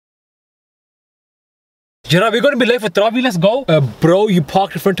Yara, we're going to be late for Taraweeh. Let's go. Bro, you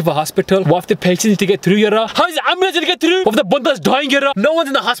parked in front of a hospital. What if the patients need to get through, Yara? How is the ambulance going to get through? What if the banda's dying, Yara? No one's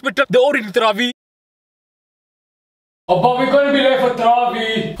in the hospital. They're already in Taraweeh. Abba, we're going to be late for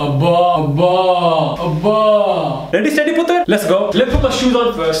Taraweeh. Abba. Ready, steady, Putter? Let's go. Let me put my shoes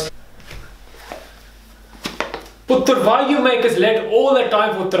on first. Putter, why you make us late all the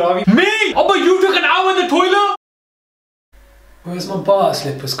time for Taraweeh? Me? Abba, you took an hour in the toilet? Where's my bar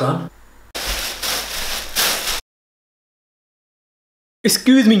slippers gone?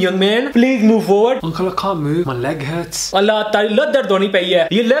 Excuse me, young man. Please move forward. Uncle, I can't move. My leg hurts. Allah, tari leg dard honi payi hai.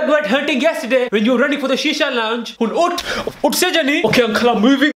 Your leg went hurting yesterday when you were running for the shisha lounge. Hun ut se jani. Okay, uncle, I'm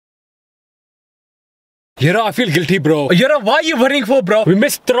moving. Yara, I feel guilty, bro. Yara, why are you worrying for, bro? We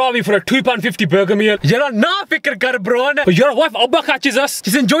missed Taraweeh for a £2.50 burger meal. Yara, na fikr kar, bro. Yara, what if Abba catches us?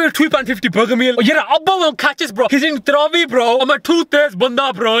 Just enjoy your £2.50 burger meal. Yara, Abba won't catch us, bro. He's in Taraweeh, bro. I'm a too-tez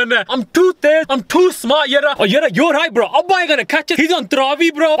banda, bro. I'm too-tez. I'm too smart, Yara. Oh, Yara, you're right, bro. Abba ain't gonna catch us. He's on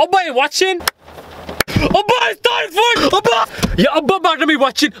Taraweeh, bro. Abba ain't watching. Abba is time for Abba. Yeah, Abba better be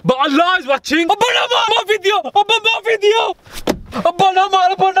watching, but Allah is watching. Abba, na maar video. Abba, ma video. Abba, na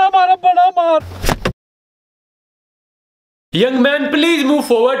maar. Abba, na maar. Abba, na maar. Young man, please move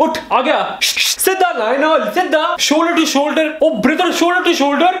forward. Ut, aa gaya. Sidda line, sidda. Shoulder to shoulder. Oh, brother, shoulder to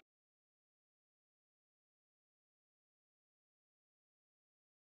shoulder.